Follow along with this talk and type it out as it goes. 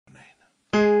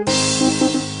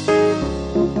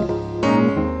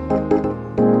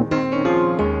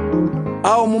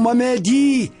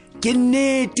Momedi ke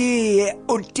nnete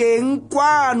o teng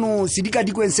kwano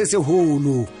sedikadikweng se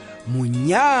seholo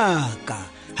Monyaka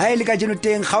ha ele ka jeno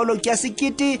teng kgaolo ke ya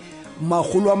 1302.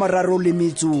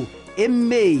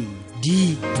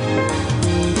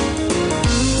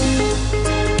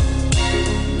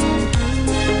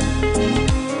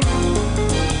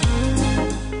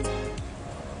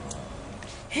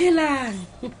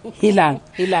 Hilang.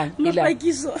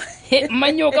 Mapakiso.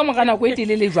 Manyaka mogana go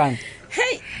etelele jwang.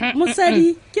 Hey,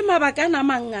 mosadi ke mabaka na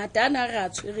mangata na ra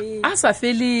tshwere. A sa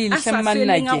feleng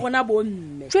hlemmanna ke. A gona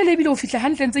bomme. Jwale bile o fihla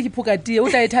hantle ntse ke phokati o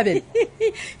tla e thabela.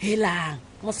 Helang,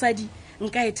 mosadi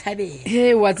nka e thabela.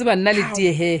 He wa tseba nna le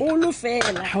tie he. O lo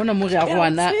fela. Ha ona mo re a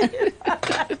gwana.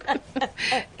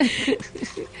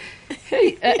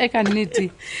 Hey, e ka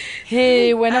nnete.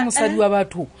 He wena mosadi wa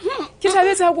batho. Ke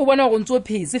thabetse ha go bona go ntse o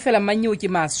phetse fela manyeo ke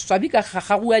maswabi ka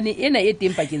gagaguane ena e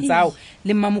teng pakeng tsao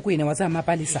le mmamokwena wa tsa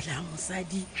mapalesa. La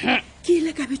mosadi ke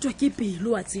ile ka betwa ke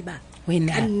pelo wa tseba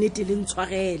wena ka nnete le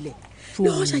ntshwarele le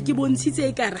go sha ke bontshitse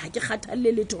e ka ra ke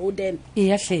kgathalle le Jordan e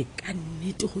ya hle ka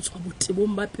nnete go tswa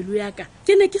botebong ba pelo ya ka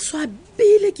ke ne ke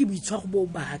swabile ke boitshwaro bo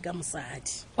ba ka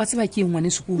mosadi wa tseba ke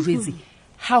ngwane se go jwetse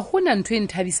ha hona ntwe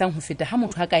nthabisang ho feta ha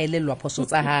motho a ka elellwa phoso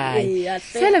tsa hae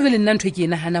fela vele nna ntwe ke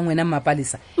ena hana ngwena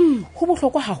mapalesa ho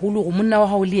bohlokwa haholo go monna wa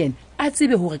hao le yena a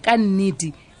tsebe hore ka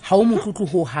nnete ha o motlotlo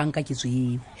ho hang ka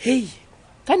ketsweo hey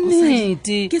ka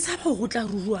nnete ke tsaba go tla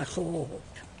rurua hloho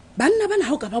banna bana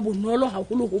ha o ka ba bonolo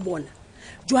haholo ho bona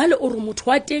jwale o re motho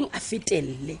wa teng a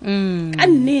fetelle ka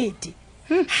nnete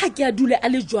ha ke a dule a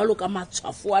le jwalo ka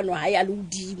matshwafuano ha ya le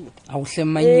udimo a o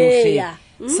hlemmanyohle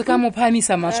se ka mo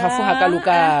phamisa matshwafo ha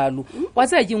kalokalo wa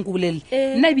tsaya ke nkubolelle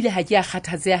nna bile ha ke a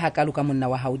kgathatseha ha kalo ka monna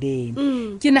wa hao dena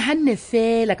ke nahanne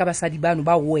fela ka basadi bano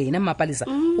ba wena mapalesa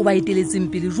o ba eteletseng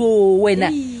pele jo wena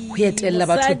ho etella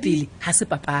batho pele ha se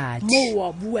papadi mo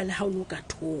wa bua le ha o no ka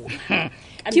thola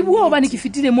ke bua hobane ke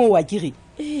fitile mo wa kire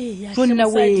jonna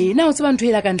wena o tseba ntho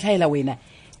ela ka ntlhaela wena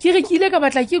ke re ke ile ka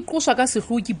batla ke qoswa ka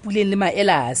sehlo ke puleng le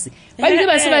maelase ba bile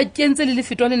ba se ba kentse le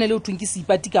lefeto le ne le o thung ke se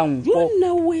ipati ka nko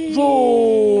jo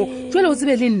jwale o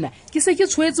tsebe le nna ke se ke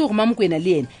tshwetse gore mamokwena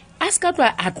le yena a se ka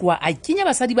tloa a tloa a kenya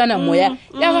basadi bana moya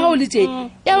ya ga o le tje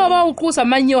ya ba o qosa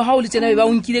manyeo ha o le tjena be ba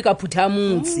o nkile ka phutha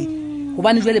motse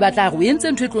gobane jwale ba tla go entse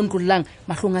ntho e tlontollang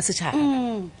mahlong a setšhaba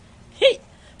hey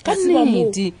ka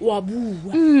nnete wa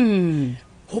bua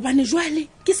hobane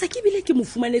jwale ke sa ke bile ke mo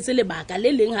fumanetse lebaka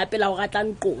le leng hape la go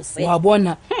gatlang qose wa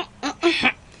bona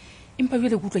empa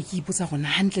jwale ke utlwa ke ipotsa gona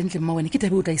hantle ntle mma wena ke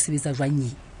tabe o tla e sebetsa jwang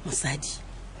mosadi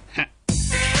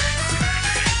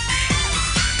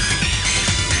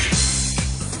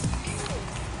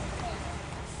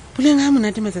puleng ha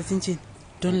monate matsatsing tjena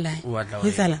don't lie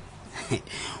ho tsala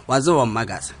wa tswa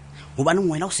mmagaza hobane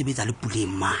wena o sebetsa le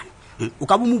puleng man o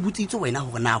ka bo mo butsitse wena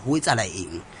hore na ho etsala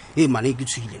eng mane ke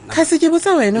tshwile nna ka se ke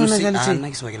botsa wena ona jale tjena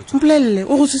mpolelle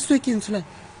o go siswe ke ntsula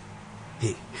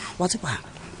wa tswa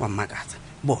wa mmagaza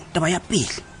bo taba ya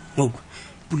pele mo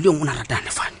puleng o na ratana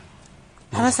fane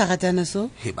ha ba sa ratana so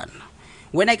banna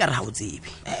wena ka re ha o tsebe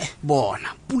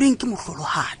bona puleng ke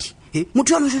mohlolohadi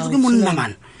motho ya lo setse ke monna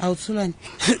man a o tsulane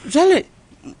jale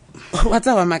wa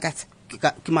tsa wa makatsa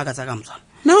ke makatsa ka motsana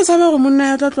na o tsaba go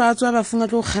monna ya tlo a tswa ba funga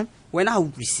tlo kga wena ha o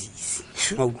twisisi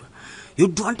you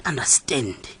don't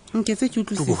understand nketse ke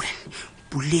utlwisisa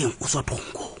puleng o tswa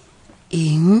tronko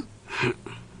eng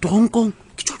tronko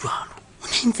ke jwalo o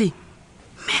nentse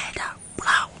meda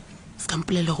bravo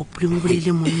skampolele go puleng o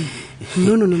bolele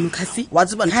monna no kasi wa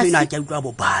tseba ntho ena ke utlwa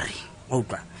bo bari wa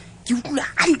utlwa ke utlwa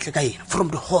hantle ka ena from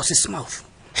the horse's mouth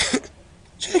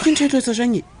tshela ke ntho e tlo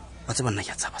jwang wa tseba nna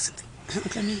ke a tsaba sentse o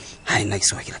tlamile ha ina ke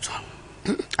swa ke la tswang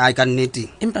ai ka nnete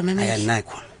empa mama ya nna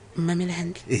khona mmamele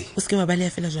hantle o se ke wa bale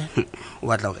ya fela jwang o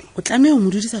batla hore o tlamehile o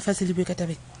modudisa fatshe le bue ka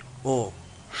tabeng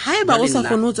haeba o sa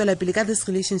kgone ho tswela pele ka this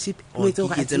relationship o etse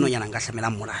ke tseno yana nka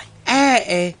hlamela morai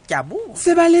ke a bua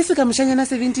se ba le se ka moshanyana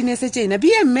 17 e se tjena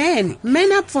be a man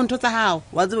up for ntho tsa hao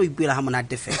wa tseba o ipuela ha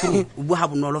monate fela o bua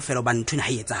ha bonolo fela ba nthwe ha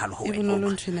e etsagalo ho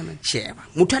bonolo nthwena man sheba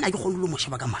motho ana ke kgone lo mo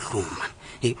sheba ka mahlong man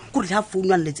go re ha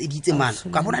phone one let's editse man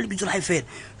ka bona le bitso la fela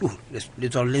le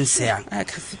tswa le nseyang a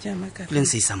ka se tjama ka le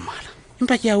nse isa mmala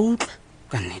empa ke a utlwa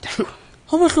ka nnete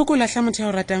ho bohloko la hla motho ya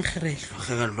o ratang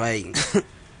kgerehlo eng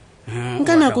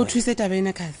nka na go thuse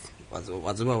tabena kasi wa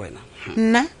tseba wena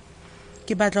nna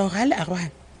ke batla hore le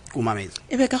arwana o mametse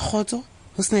ebe ka khotso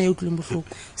ho sena ya utlweng bohloko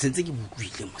sentse ke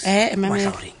butlwile mose mama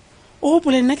o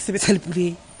pole nna ke sebetsa le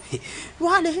puleng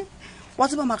wale wa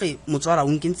tseba mare motswara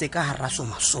o nkentse ka haraso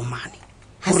masomane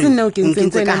ha se nna o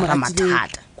kentseng ka hara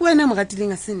mathata ke wena mo gatileng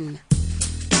a se nna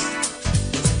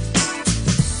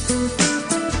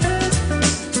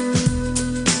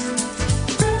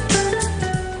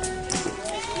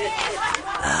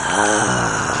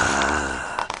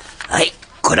Hai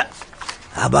khona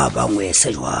aba bangwe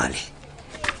se jwale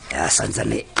ya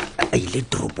santsane a ile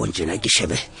toropong tjena ke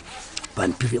shebe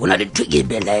pampiri ona le thuke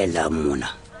belaela mona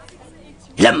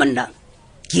la manna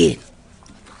ke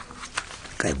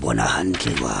ka bona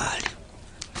hantle jwale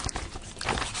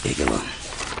ke ba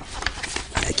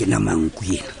ke na manku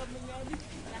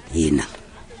ena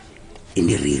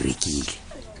ene re rekile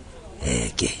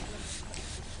ke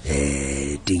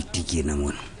date ke na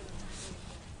mona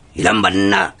ilamba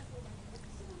nna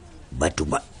batho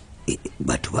ba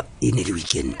ene le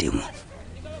weekend mo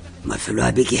mafelo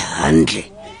a beke hantle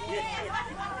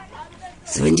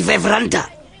 75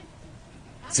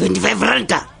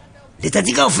 ranta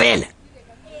letsatsi ka ofela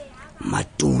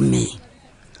matume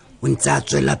o ntsa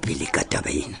tswela pele ka taba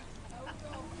ena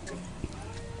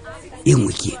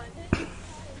engwe ke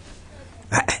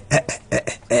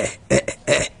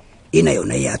ina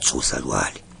yona ya tshosa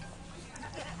jwale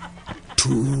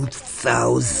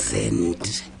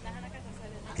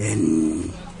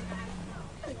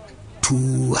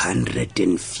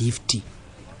 2,250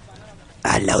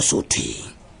 ala so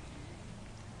thweng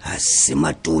ha se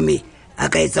matume a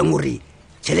ka etsa ngore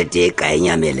tšhelete e ka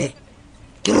enyamele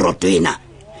ke roto ena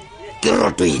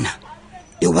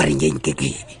e ba reng ke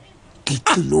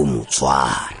tlilo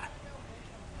motswara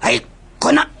ai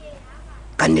khona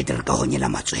ka nnete re ka honyela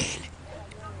matswele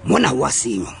mona wa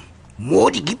senywa mo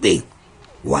dikipeng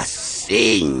wa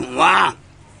senywa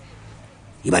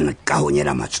ibana ka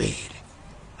honyela matswele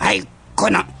ai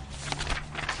khona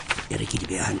e re ke di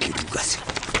beha hantle dukase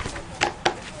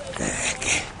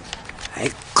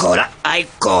ai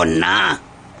khona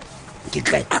ke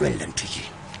tla tlwella ntho tjena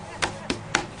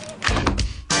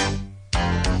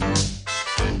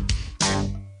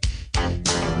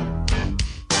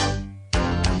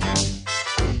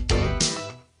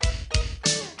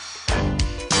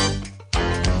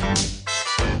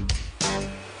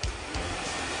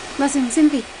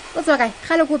Simpi, o tswa kae?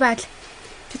 Gale go batla.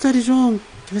 Ke tswa dijong.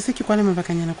 Ke se ke kwala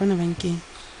mabakanyana kwana bankeng.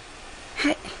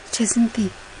 Hai, Simpi.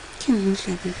 Ke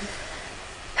ntle baby.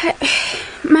 Hai,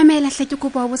 mamela hle ke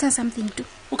kopa o botsa something too.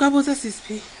 O ka botsa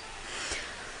sispi.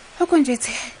 Ho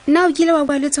konjetse. Na o kile wa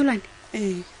bua le tsholwane?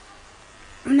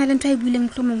 Una le ntho e buileng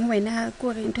tlhomong ho wena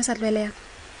ko re ntho sa tlweleang.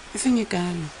 E seng e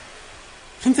kalo.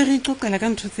 Re ntse re iqoqela ka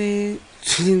ntho tse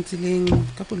tshileng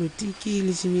ka politiki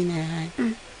le jimina ya hae.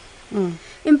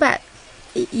 Empa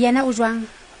yena o jwang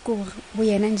ko bo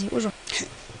yena nje o jwang?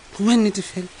 Ho bua nnete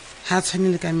fela ha a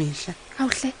tshwane le ka mehla. Ha o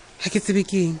hle. Ha ke tsebe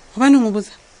keng. Hobaneng o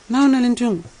botsa? Na ona le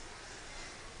ntho engwe?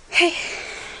 Hey,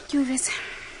 ke o jwetsa.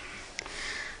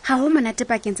 Ha ho monate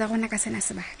pakeng tsa rona ka sena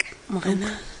sebaka. Morena.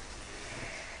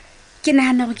 Ke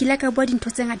nahana hore ke la ka bua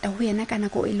dintho tse ngata ho yena ka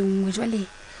nako e le nngwe jwale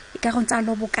e ka go ntsa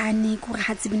lo bokane ko re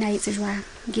ha tsebina etse jwang.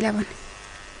 Ke la bona.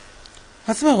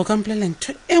 Wa tseba go kamplela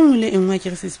ntho engwe le engwe ke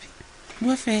re sispi.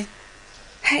 Bua fe.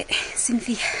 Hai,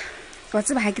 Cynthia. Wa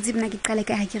tseba ha ke tsebina ke qale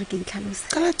ka ha ke re ke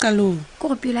ntlhalosa. Qalo. Ko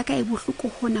re pela ka e bohloko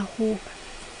hona ho.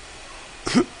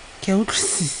 Ke a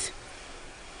utlwisisa.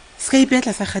 Ska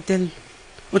ipetla sa kgatello.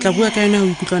 O tla bua ka yona ho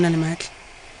ikutlwana le matla.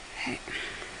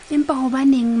 Empa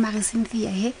hobaneng mare Cynthia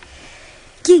he?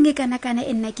 Ke enge kana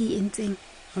e nna ke entseng.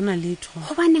 Hona letho.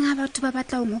 Hobaneng ha batho ba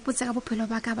batla ho ngopotsa ka bophelo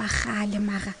ba ka ba gale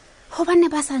mara?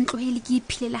 Hobane ba sa ntlohele ke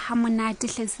iphilela ha monate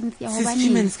hle Cynthia hobane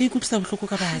Sister se ikutlisa bohloko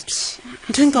ka batho.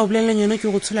 Ntho nka o bolella yona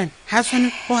ke go tsholana. Ha tshwane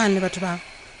ho hang le batho ba.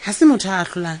 Ha se motho a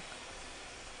hlolang.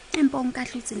 Empa o nka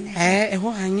hlotse nna.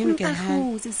 Ho hang eno ke ha.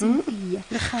 Cynthia.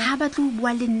 Ha ba tlo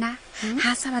bua le nna,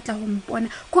 ha sa batla ho mpona.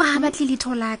 Ko ha batle le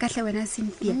thola ka hle wena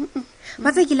Cynthia.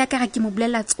 Ba tse ke la ka ra ke mo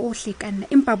bolella tsohle ka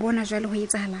nna empa bona jwale ho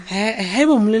etsahalang. Ha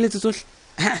ba mmoleletse tsohle.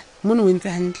 Mona o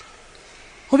entse hantle.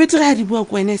 Ho betere ha di bua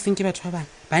ko wena seng ke batho ba bang.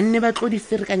 Banne ba tlo di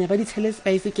ferekanya ba di tshele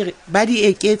spice ke re ba di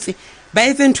eketse ba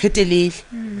etse ntho etelele.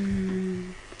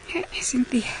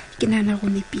 Cynthia ke nana go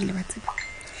nepile ba tseba.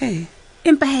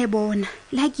 Empa he bona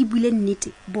la ke bule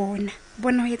nnete bona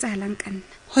ho etsahalang ka nna.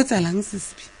 Ho etsahalang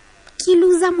sispi? Ke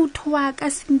loser motho wa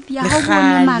ka Cynthia ha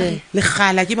bone mare. Le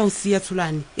khala ke ba o siya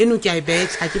tshulane. Eno ke a e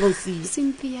betha ke ba o siya.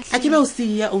 Cynthia. A ke ba o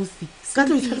siya o si. Ska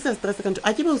tlo itshwarisa stress ka ntho.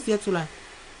 A ke ba o siya tshulane.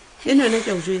 Eno yona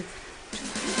ke a o jwetsa.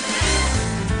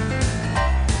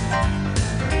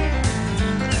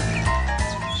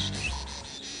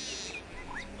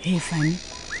 Hey Fanny.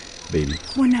 Baby.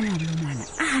 Bona mabomana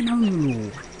ana o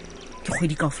nyoloha. Ke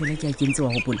kgwedi ka ofela ke a kentse wa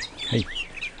gopola. Hey.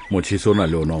 Motšiso na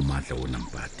le ona o matla o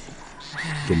nampate.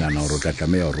 Ke nana gore o tla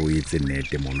tlameya gore o etse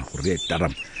nnete mona gore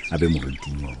taram a be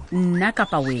moruting wa bona. Nna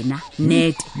kapa wena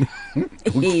nnete.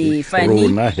 Fanny.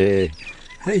 Rona he.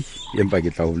 Hey, empa ke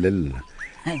tla o bolelela.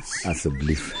 As a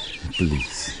belief,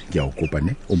 please. Ke a o kopa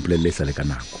ne o mpolelle sa le ka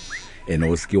nako. ene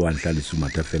o ske wa ntla le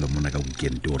sumatha fela mona ka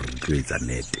weekend o re tlo etsa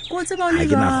nete o tseba o le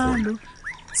jalo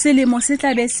selemo se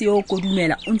tla be se o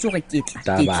kodumela o ntse re ketla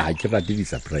taba ke rate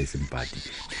di-surprise mpati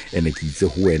ene ke itse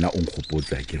go wena o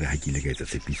nkgopotsa ke re ga ke ile ka etsa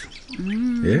tshepiso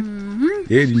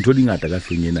dintho di ngata ka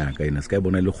hlong ena ka ena se ka e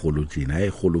bona le kgolo tjena ha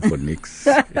e kgolo for next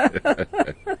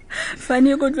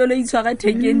fane go tlolo itshwara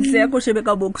thekentle ya go shebe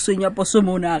ka boksong ya poso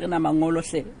mona re na mangolo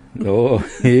hle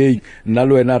nna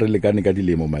le wena re lekane ka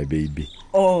dilemo my baby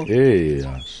e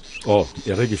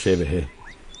re ke shebe he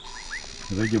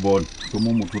re ke bona ke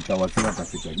mo motho tla wa tsela ka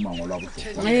feta ke mangolo a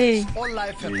bohlokwa all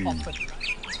life have offered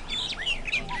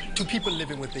to people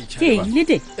living with HIV.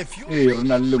 re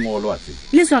na le ngolo a tse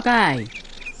le tswa kae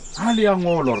ha le ya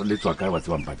ngolo re le tswa kae wa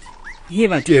tseba mpati he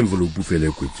ba ke envelope fele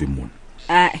e kwetse mona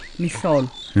mihlolo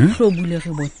hlobule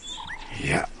re bona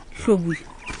hlobule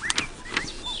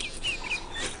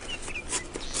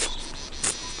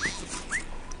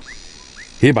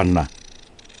he banna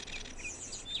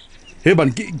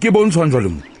ke bontshwang jwa le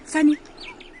mo fane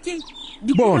ke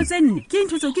dikulo tse nne ke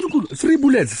ntho tseo ke dikulo 3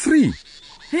 bullets 3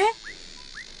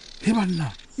 he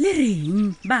banna le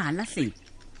reng ba lahle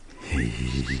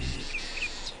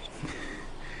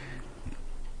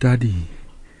Daddy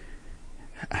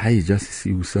ha e ja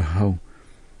sesiu sa hao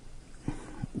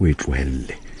o e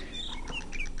tlohelle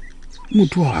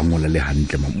motho wa ngola le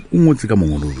hantle o ngotse ka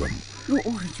mongolo jwang o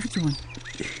re ke bona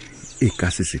e ka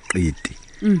se seqete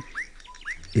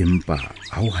empa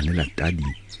ha o hanela Daddy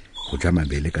go ja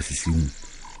mabele ka sesiung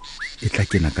e tla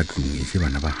kena ka tlung e se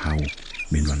bana ba hao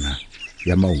menwana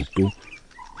ya maoto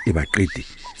e ba qete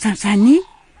sane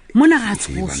mona ga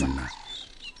tsoso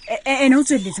ene o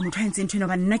tsweletse motho a ntseng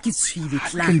thwena ba nna ke tshwile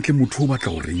tla ke ntle motho o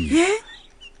batla go reng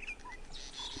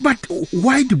but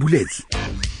why the bullets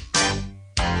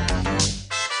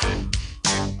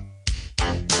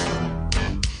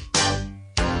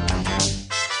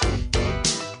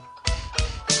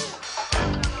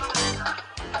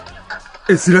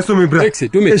Silaso mi bra.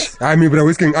 Mi bra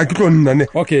whisking a kitlo nna ne.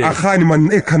 A khani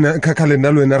man e kana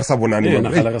calendar lo ena re sa bonane.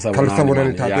 Ka re sa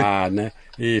bonane thata.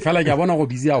 Fela ke bona go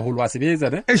busy a holwa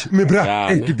sebetsa ne. Mi bra,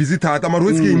 ke busy thata mara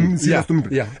whisking silaso mi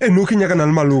bra. No ke nyaka na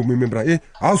le malome mi bra.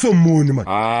 Ha o so mmone man.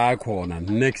 Khona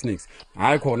next.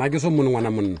 Khona ke so mmone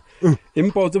ngwana monna.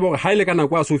 Empa o tsebo gore ha ile kana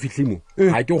kwa so fitlhimo.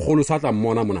 Ha ke golo sa tla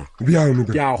mmona mona. Mi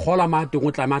bra. Ke a gola mate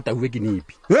go tla mata uwe ke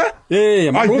nipi.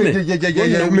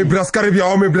 Mi bra skare bia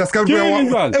o mi bra skare bia.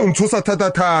 O ntsosa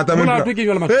thata mi bra.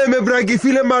 Mi bra ke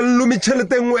file malome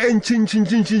tšhelete engwe e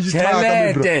ntšhi thata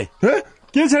mi bra.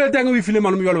 Ke tšhelete engwe o file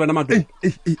malome jalo wena mato.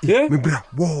 Mi bra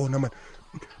bona man.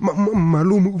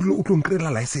 Malome o tlo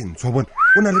nkrela license wa bona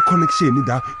o na le connection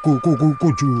da go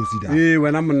Josi da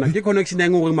wena monna ke connection ya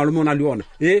ngwe malome o na le yona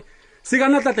se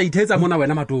kana tla ithetsa mona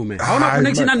wena matome ha ona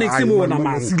connection a next mo ona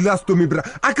man se last to mi bra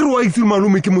a ke re wa itse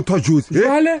malome ke motho Josi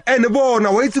ene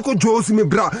bona wa itse ko Josi mi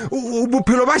bra o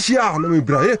bophelo ba shiana mi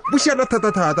bra bo shiana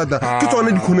thata ke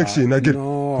tsone di connection a ke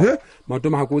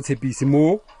matome ha go tshepisi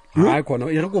mo ha khona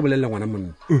e re go bolelle ngwana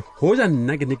monna ho ja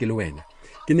nna ke ne ke le wena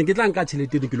ke ne ke tla nka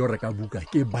tšhelete di kilo reka buka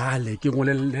ke bale ke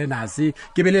ngolele nase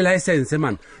ke be le license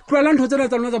man tloela ntho tsena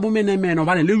tsa lona tsa bomenemeno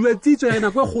bane le luetsitswe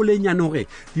yena go golenyane gore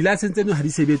di license tseno ha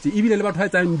di sebetse ebile le batho ba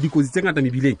tsang dikozi tse ngata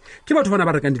mebileng ke batho bana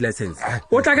ba rekang di license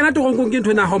o tla kana togong ke ntho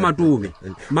ena ga matome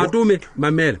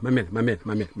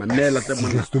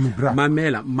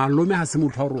mamela malome ha se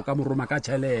motho wa ro ka moroma ka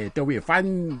tšhelete o e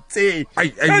fantse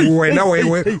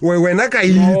wena ka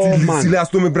itse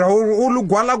silasto me bra o lo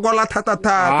gwala thata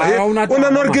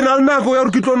no ke na nako ya re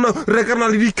ke tlona reka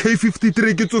na le di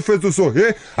K53 ke tsofetso so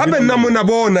abe nna mona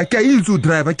bona ke itse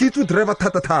driver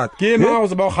thata ke ma o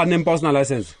se ba khaneng personal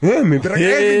license me bra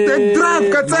ke drive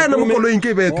ka tsena mo koloing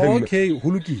ke bethe okay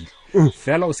hulukile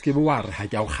fela o se ke wa re ha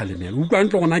ke a go khalemela o tla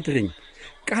ntlo gona ke reng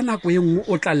ka nako e nngwe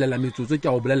o tla lela metsotso ke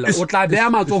a go bolella o tla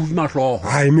beya matso go dima hlogo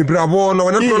ai me bra bona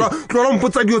wena tlola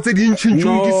mpotsa dio tse di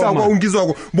ntšhintšhintšisa go unkisa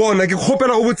go bona ke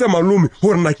khopela o botse malome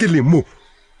gore na ke le mo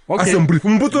brief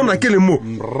mpotso na ke le mo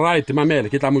right mamela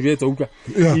ke tla mo jetsa utlwa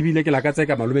ebile ke la ka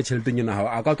tseka malome tšheleteng ena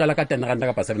ha a ka utla ka 10 rand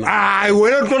ka pa 7 ai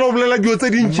wena tlola o bolela dio tse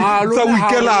di ntši tsa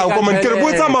wikela go man ke re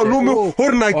botsa malome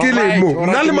gore na ke le mo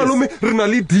nna le malome re na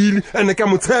le deal ene ka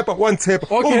mo tshepa wa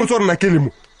ntshepa o botsa gore na ke le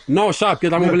mo no sharp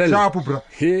ke tla mo bolela sharp bra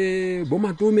he bo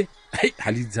matome hai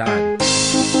halidzana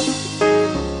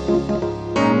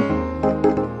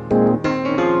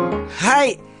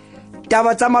hai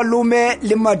taba tsa malome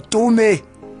le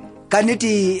matome ka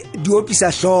nete di opisa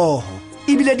hloho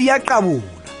ebile di a qabola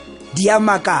di a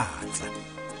makatsa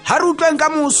ha re utlweng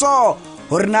ka moso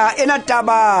hore na ena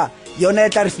taba yona e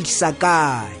tla re fitlhisa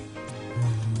kae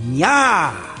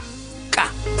nya